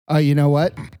You know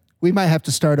what? We might have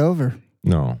to start over.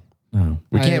 No.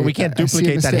 We can't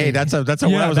duplicate that. Hey, that was a once in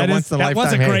a lifetime. That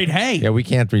was a great hey. Yeah, we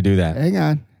can't redo that. Hang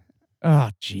on. Oh,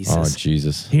 Jesus. Oh,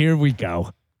 Jesus. Here we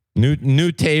go.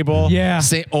 New table. Yeah.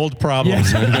 Same old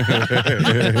problems.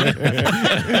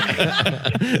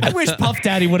 I wish Puff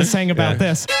Daddy would have sang about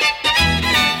this.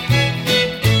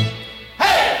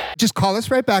 Just call us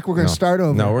right back. We're going to start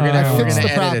over. No, we're gonna fix the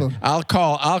edit problem. it. I'll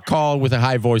call with a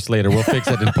high voice later. We'll fix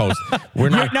it in post. We're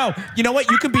not. No, you know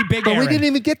what? You can be Big But Aaron. we didn't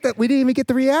even get that. We didn't even get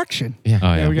the reaction. Yeah.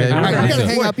 Oh, yeah. we gotta- All right, we got to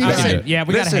hang up. You guys. Yeah,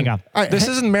 we got to hang up. All right, This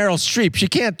isn't Meryl Streep. She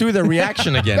can't do the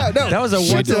reaction again. No. That was a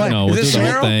She once in a did. No, Is we'll do this the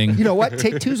whole Meryl? thing. You know what?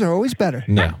 Take twos are always better.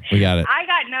 No, we got it. I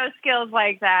got no skills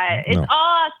like that. It's No.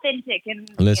 all authentic and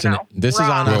Listen, you know, this is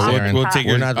raw. on us, Well, Aaron. we'll take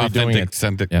We're your not redoing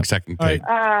authentic it. second take.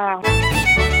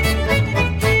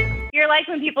 You're like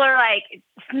when people are like,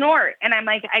 snort. And I'm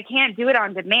like, I can't do it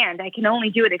on demand. I can only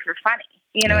do it if you're funny.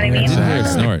 You know what I mean?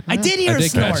 Snort. I did hear a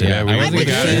snort. catch it. Yeah, we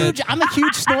got it. I'm a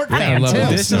huge snort I fan, love too. it.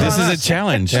 This is a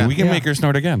challenge. Yeah. We can make her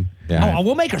snort again. Yeah. Oh,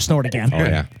 we'll make her snort again. Oh,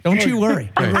 yeah. Don't you worry.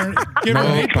 Give her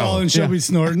an 8-ball and she'll be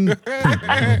snorting.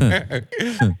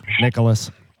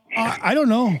 Nicholas. I don't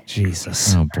know.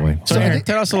 Jesus. Oh, boy. So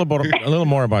tell us a little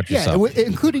more about Yeah, yourself.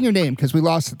 including your name because we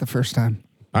lost it the first time.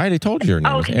 I already told you your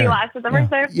name Oh, was because you Aaron. lost it the first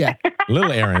time? Yeah.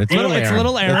 Little Aaron. It's little Aaron. It's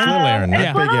little Aaron. It's little Aaron, not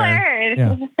Yeah. big Little Aaron.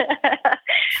 Aaron.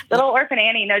 Little orphan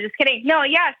Annie. No, just kidding. No,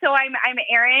 yeah. So I'm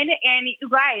Aaron, and you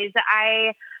guys,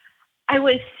 I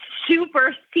was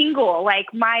super single. Like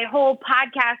my whole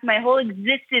podcast, my whole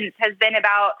existence has been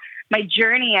about my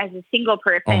journey as a single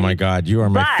person. Oh my God, you are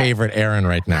my But- favorite Aaron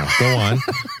right now. Go on.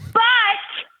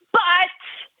 But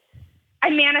I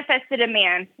manifested a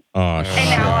man, Oh, and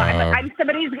now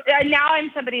I'm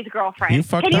somebody's girlfriend. You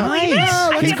fucked Can you up. believe it?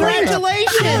 Oh, Can you believe it?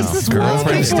 Congratulations.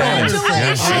 Girlfriend status.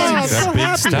 Congratulations. That's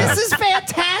big stuff. This is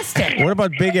fantastic. What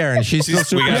about Big Aaron? She's still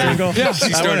super got her. single. Yeah,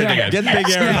 she started I wanna again. Get Big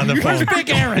Aaron on the phone. Where's Big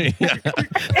Aaron?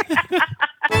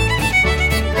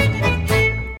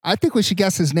 I think we should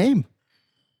guess his name.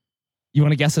 You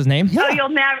want to guess his name? Oh,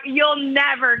 you'll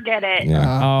never get it.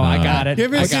 Yeah. Oh, I got it.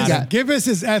 Give us, I got it. give us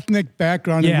his ethnic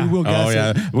background Yeah. and we will guess Oh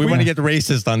yeah, we want to get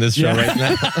racist on this show right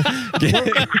now.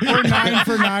 We're 9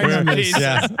 for 9 on this.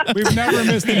 Yeah. We've never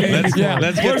missed a game before.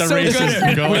 Let's get the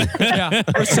racism going. Yeah,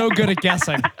 we're so good at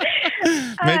guessing.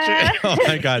 Make sure. Oh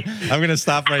my God, I'm gonna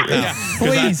stop right now.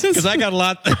 Please. because I got a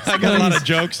lot. I got a lot of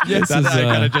jokes This that is, I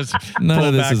gotta just None pull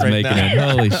of this back is right making now. it.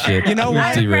 Holy shit. You know We're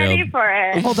what? I'm ready derailed. for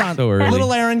it. Hold on. So early.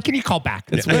 Little Aaron, can you call back?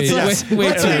 It's way too early.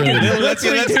 Let's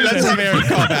have Aaron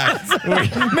call back.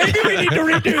 Maybe we need to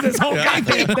redo this whole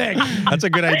goddamn thing. That's a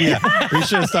good idea. We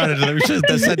should have started. We should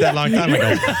have said that a long time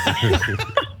ago.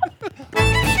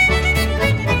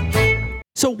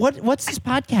 So what's this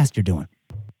podcast you're doing?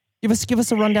 Give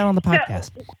us a rundown on the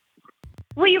podcast.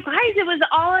 Well, you guys, it was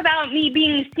all about me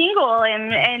being single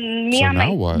and me So on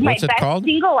now what? my What's it best called?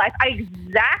 single life.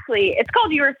 Exactly. It's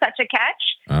called You Were Such a Catch.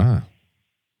 Ah,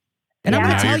 And I'm Yeah.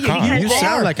 going to tell You're you, calm. you you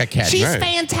sound are. like a catch. She's Right.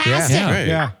 fantastic. Yeah. Right.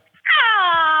 Yeah.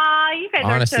 Aw, you guys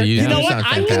Honestly, are so you You know You what? sound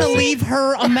I'm going to fantastic. leave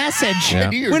her a message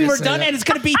Yeah. You were when just we're saying done, that. and it's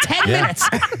going to be 10 Yeah. minutes.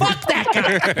 Fuck that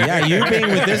guy. Yeah, you being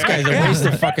with this guy is a waste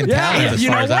of fucking talent as You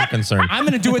far know as I'm what? concerned. I'm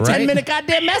going to do a Right? 10-minute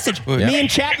goddamn message. Yeah. Me and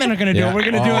Chapman are going to do it. We're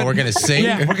going to do it. We're gonna sing.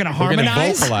 Yeah, we're going to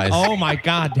harmonize. vocalize. Oh, my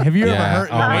God. Have you ever Yeah. heard?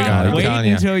 Oh, my wait, God, I'm wait telling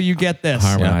you. until you get this.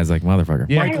 Harmonize like motherfucker.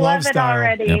 Yeah. I Mike love Love it style.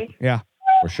 already. Yep. Yeah.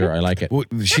 For sure, I like it. Well,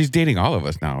 she's dating all of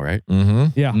us now, right? Mm-hmm.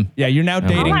 Yeah. Yeah. You're now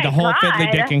dating my the whole God.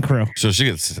 Fiddly Dick and crew. So she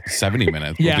gets 70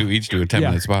 minutes. Yeah. We'll each do a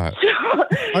 10-minute spot.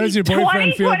 How does your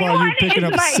boyfriend feel about you 2021 picking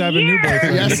up is my 7 new year.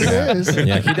 boyfriends? Yes, it is.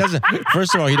 Yeah, he doesn't.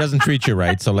 First of all, he doesn't treat you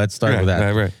right. So let's start with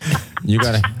that. Right. You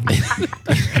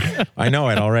gotta. I know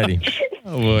it already.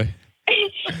 Oh, boy.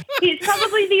 He's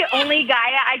probably the only guy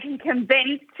I can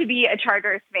convince to be a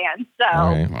Chargers fan. So,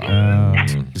 All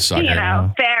right. Sucker. you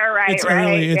know, fair, right? It's right,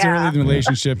 early. It's yeah. early in the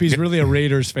relationship. He's really a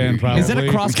Raiders fan, probably. Is it a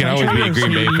cross You can always country? be a or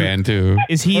Green Bay fan, too.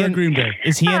 Is he Or in Green Bay?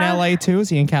 Is he in LA too? Is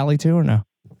he in Cali too, or no?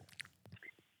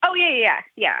 Oh,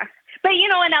 yeah. But, you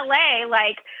know, in LA,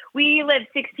 like, we live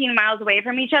 16 miles away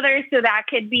from each other, so that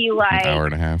could be like An hour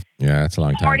and a half. Yeah, that's a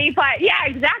long time. 45. Yeah,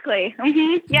 exactly.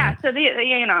 Yeah, so,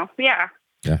 yeah.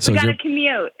 So We is got your, to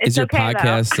commute. It's is your okay,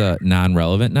 podcast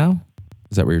non-relevant now?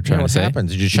 Is that what you're trying to what say? happened?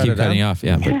 Did you You shut keep it down? cutting off.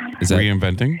 Yeah. But is that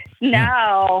Reinventing?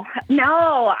 No,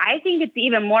 I think it's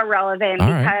even more relevant All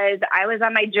right. because I was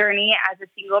on my journey as a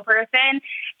single person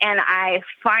and I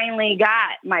finally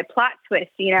got my plot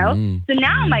twist, you know? So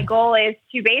now my goal is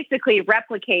to basically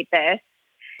replicate this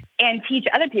and teach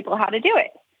other people how to do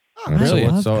it. Really?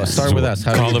 love So that. start with us.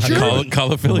 How Call did you-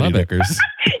 a Philly Love it. Lickers.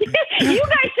 You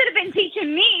guys should have been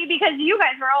teaching me because you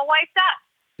guys were all wiped up.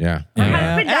 Yeah.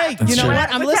 Hey, you know what?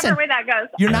 I'm Whichever listening. way that goes.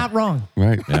 You're not wrong.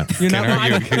 Right. Yeah. You're not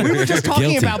wrong. We were just talking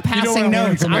Guilty. about passing You don't wanna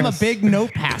notes. learn from I'm a us. big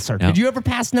note passer. Yeah. Did you ever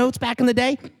pass notes back in the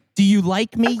day? Do you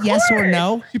like me? Yes or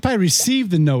no? You probably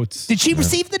received the notes. Did she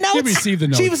receive the notes? She received the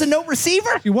notes. She was a note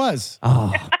receiver? He was.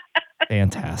 Oh,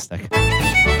 fantastic.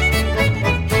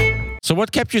 So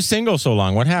what kept you single so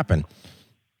long? What happened?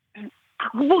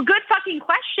 Well, good fucking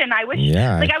question. I wish,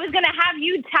 Yeah. I was gonna have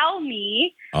you tell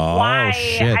me Oh, why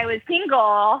shit. I was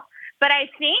single. But I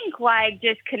think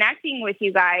just connecting with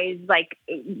you guys,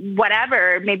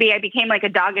 whatever. Maybe I became like a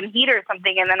dog in heat or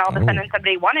something, and then all of a sudden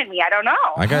somebody wanted me. I don't know.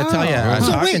 I got to tell you, I was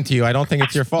So talking wait. to you. I don't think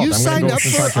it's your fault. You I'm gonna signed go up with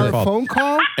it's for your a fault. phone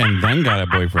call? And then got a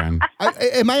boyfriend.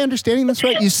 Am I understanding this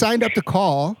right? You signed up to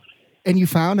call and you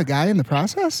found a guy in the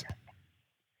process?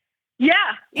 Yeah.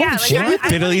 Holy shit, I you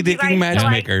wanted Diddly you guys dicking to,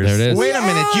 matchmakers. There it is. Wait a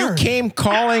minute. You are. came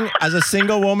calling as a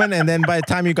single woman, and then by the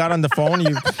time you got on the phone,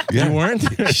 you weren't?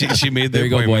 She made the There you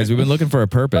go, appointment. boys. We've been looking for a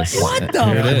purpose. What the?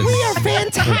 Here it is. We are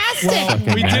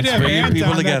fantastic. We did have bringing Ant people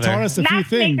on that together. taught us a few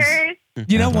things. matchmakers.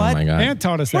 You know Oh, what? my God. Ant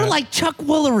taught us We're that. like Chuck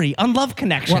Woolery on Love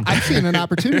Connection. Well, I've seen an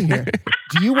opportunity here.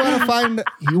 Do you want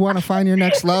to find your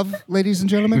next love, ladies and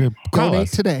gentlemen? Call Donate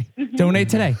us. today. Donate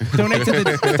today. Donate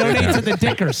to the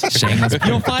Dickers. Shameless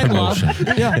You'll find love.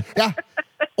 promotion. Yeah. Yeah.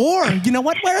 Or, you know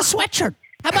what? Wear a sweatshirt.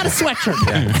 How about a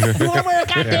sweatshirt? You want to wear a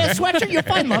goddamn sweatshirt? You'll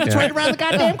find love. It's right around the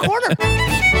goddamn corner.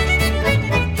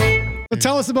 So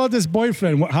tell us about this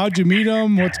boyfriend. How'd you meet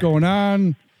him? What's going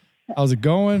on? How's it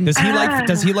going? Does he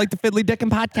like the Fiddly Dickin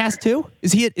podcast too?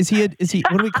 Is he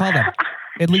what do we call them?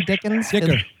 Fiddly Dickens?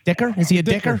 Dicker. Dicker? Is he a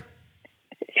dicker?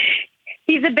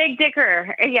 He's a big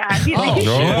dicker. Yeah. He's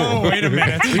Oh, wait a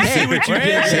minute. Hey, what you did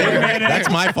there. that's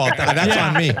my fault. That's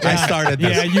on me. I started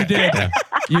this. Yeah, you did.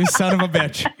 You son of a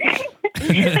bitch.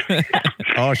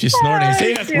 Oh, she's snorting.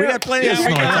 See, Oh, we got plenty of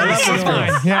snorts. I love this girl.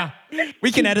 Fine. Yeah.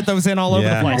 We can edit those in all over the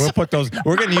Yeah, place. we'll put those.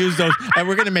 We're gonna use those, and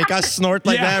we're gonna make us snort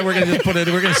like Yeah. that. We're gonna just put it.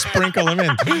 We're gonna sprinkle them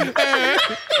in.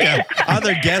 Yeah.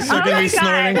 Other guests are Oh gonna my be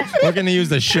snorting. God. We're gonna use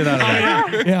the shit out of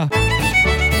that. Yeah.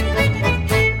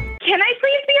 Can I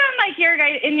please be on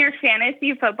in your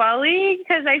fantasy football league?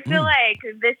 Because I feel like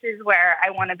this is where I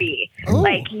want to be. Oh.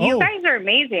 You guys are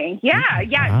amazing. Yeah. Wow.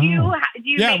 Do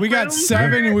you Yeah, make we got room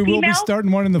 7, and we for will be females?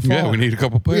 starting one in the fall. Yeah, we need a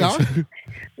couple We players. are?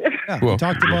 Yeah, Well, we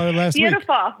talked about it last week.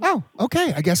 Beautiful. Oh,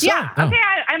 okay. I guess so. Yeah. Okay.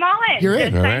 I'm all in. You're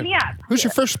in. Just All sign right. me up. Who's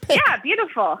your first pick? Yeah.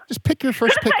 Beautiful. Just pick your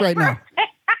first pick right now.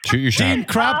 shoot your shot. Dean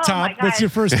Crop Oh, Top, my what's God. your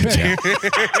first pick?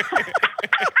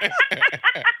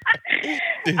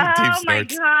 Team Oh my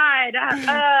starts. God.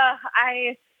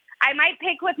 I might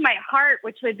pick with my heart,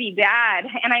 which would be bad.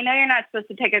 And I know you're not supposed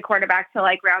to pick a quarterback till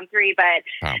like round 3, but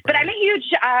I'm a huge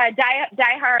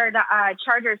diehard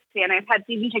Chargers fan. I've had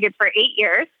season tickets for 8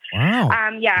 years.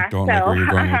 Wow. Yeah. Don't like where you're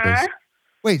going with this.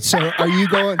 Wait, so are you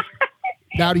going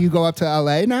now? Do you go up to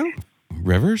LA now?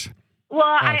 Rivers? Well,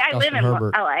 I live Justin in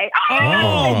Herbert. LA.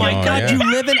 Oh my Oh, God! yeah.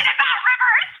 You live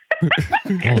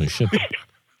in Holy shit!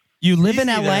 you live in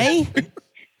LA?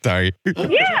 Sorry.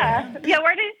 Yeah. Yeah.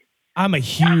 Where did? I'm a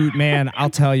huge man. I'll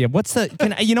tell you. What's the?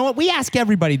 You know what? We ask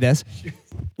everybody this.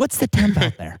 What's the temp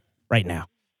out there right now?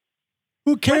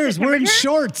 Who cares? We're in temperature?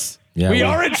 shorts. Yeah, We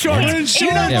well, are in shorts. We're in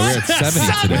shorts. Yeah, we're at 70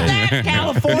 Suck today. that,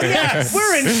 California.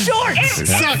 We're in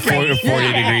shorts.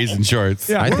 40 degrees and shorts.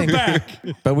 Yeah, I we're think- back.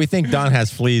 But we think Don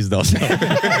has fleas, though. So.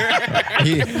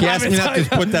 he asked me not to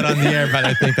put that on the air, but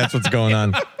I think that's what's going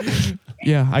on.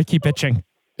 Yeah, I keep itching.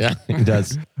 Yeah, he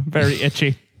does. Very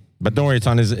itchy. But don't worry, it's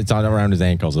on around his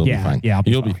ankles. It'll Yeah, be fine. yeah, I'll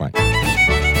be You'll be fine.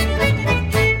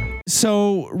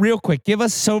 So real quick, give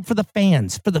us for the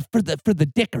fans, for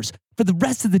the Dickers, for the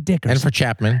rest of the Dickers, And for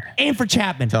Chapman, and for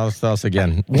Chapman. tell us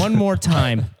again. One more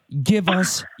time, give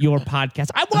us your podcast.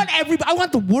 I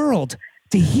want the world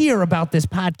to hear about this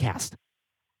podcast.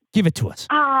 Give it to us.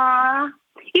 Aw,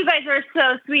 you guys are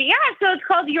so sweet. Yeah. So it's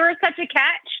called "You're Such a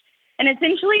Catch." And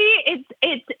essentially,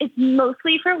 it's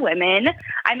mostly for women.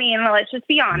 I mean, let's just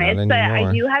be honest. Not But I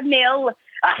anymore. do have male.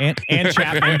 And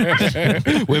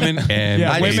Chapman. Women and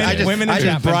Yeah, I women- just women and I just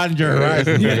Chapman. broadened your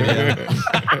horizon.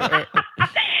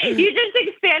 You just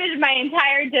expanded my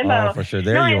entire demo. Oh, for sure.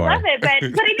 There no, you I are. love it. But I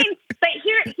mean,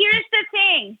 here's the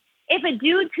thing. If a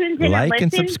dude tunes in Like and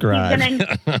and listens, subscribe.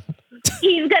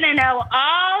 he's gonna know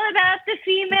all about the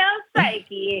female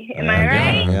psyche. Am I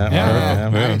right? Yeah.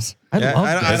 Nice. I love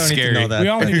I this. don't need to scary. know that. We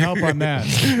all need help on that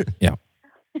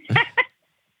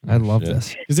I love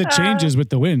this. because it changes with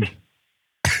the wind.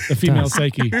 the female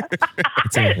psyche.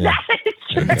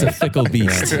 It's a fickle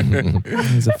beast.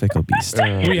 It's a fickle beast.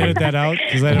 We edit that out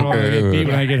because I don't want to get beat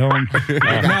when I get home.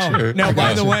 No,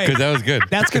 by the way, Because that was good.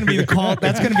 that's going to be the call.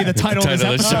 That's going to be the title of this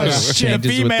Title of the episode. show. The Changes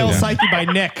with Female the- Psyche by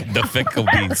Nick. The fickle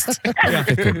beast.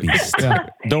 Fickle beast.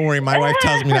 Don't worry, my wife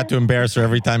tells me not to embarrass her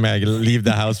every time I leave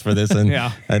the house for this, and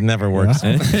Yeah. it never works.